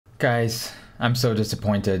Guys, I'm so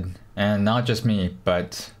disappointed. And not just me,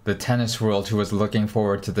 but the tennis world who was looking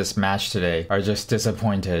forward to this match today are just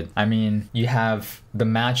disappointed. I mean, you have the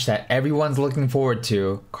match that everyone's looking forward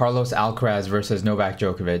to, Carlos Alcaraz versus Novak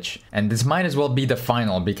Djokovic. And this might as well be the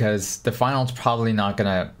final because the final's probably not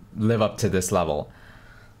gonna live up to this level.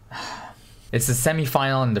 It's the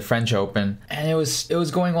semifinal in the French Open, and it was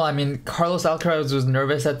going well. I mean, Carlos Alcaraz was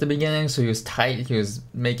nervous at the beginning, so he was tight. He was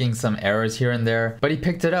making some errors here and there, but he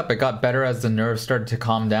picked it up. It got better as the nerves started to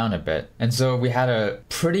calm down a bit. And so we had a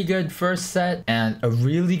pretty good first set and a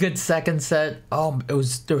really good second set. There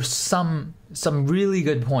was some really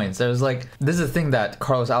good points. There was like, this is the thing that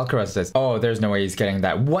Carlos Alcaraz says, oh, there's no way he's getting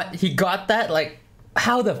that. What? He got that? Like,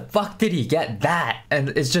 how the fuck did he get that? And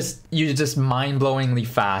it's just, you're just mind-blowingly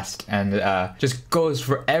fast and just goes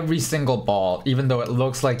for every single ball, even though it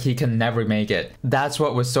looks like he can never make it. That's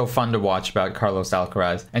what was so fun to watch about Carlos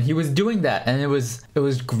Alcaraz. And he was doing that, and it was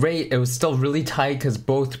great. It was still really tight because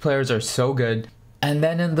both players are so good. And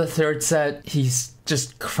then in the third set, he's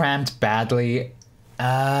just cramped badly.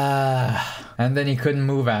 And then he couldn't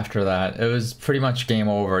move after that. It was pretty much game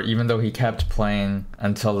over, even though he kept playing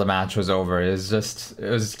until the match was over. It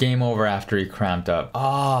was game over after he cramped up.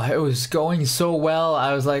 It was going so well.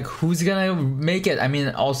 I was like, who's gonna make it? I mean,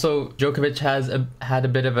 also Djokovic had a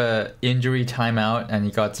bit of a injury timeout and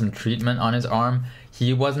he got some treatment on his arm.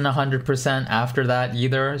 He wasn't 100% after that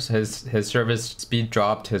either. So his service speed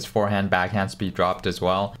dropped, his forehand backhand speed dropped as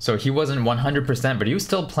well. So he wasn't 100%, but he was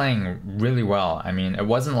still playing really well. I mean, it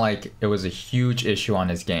wasn't like it was a huge issue on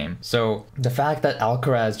his game. So the fact that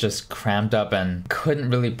Alcaraz just cramped up and couldn't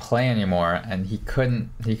really play anymore, and he couldn't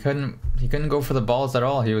go for the balls at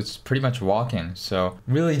all. He was pretty much walking. So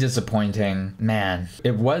really disappointing. Man,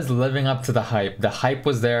 it was living up to the hype. The hype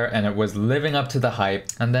was there and it was living up to the hype.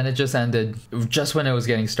 And then it just ended just when it was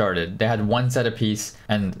getting started. They had one set apiece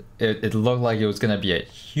and it looked like it was going to be a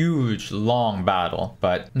huge, long battle.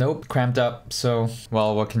 But nope, cramped up. So,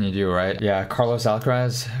 well, what can you do, right? Yeah, Carlos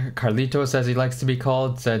Alcaraz, Carlitos as he likes to be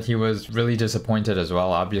called, said he was really disappointed as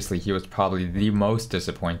well. Obviously, he was probably the most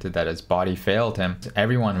disappointed that his body failed him.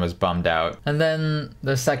 Everyone was bummed out. And then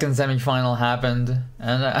the second semifinal happened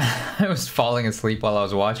and I was falling asleep while I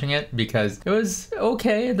was watching it because it was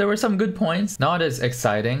okay. There were some good points, not as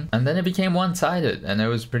exciting. And then it became one-sided and it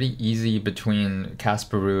was pretty easy between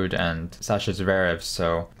Casper Ruud and Sasha Zverev.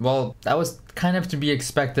 So, well, that was kind of to be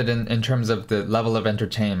expected in terms of the level of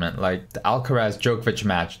entertainment. Like the Alcaraz Djokovic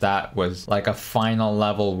match, that was like a final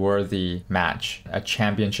level worthy match, a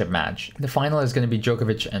championship match. The final is going to be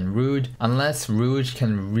Djokovic and Ruud. Unless Ruud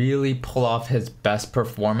can really pull off his best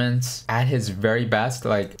performance at his very best,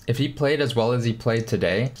 like if he played as well as he played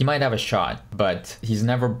today, he might have a shot, but he's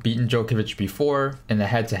never beaten Djokovic before in the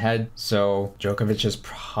head-to-head, so Djokovic is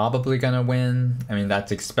probably gonna win. I mean,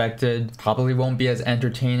 that's expected. Probably won't be as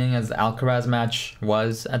entertaining as the Alcaraz match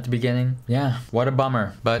was at the beginning. Yeah, what a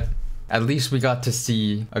bummer, but at least we got to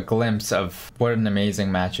see a glimpse of what an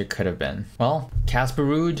amazing match it could have been. Well, Casper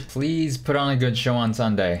Ruud, please put on a good show on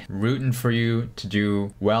Sunday. Rooting for you to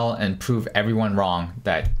do well and prove everyone wrong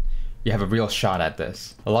that you have a real shot at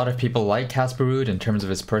this. A lot of people like Casper Ruud in terms of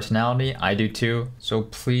his personality. I do too. So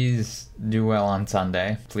please do well on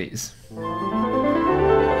Sunday, please.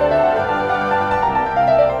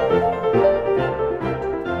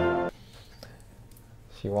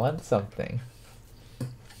 She wants something.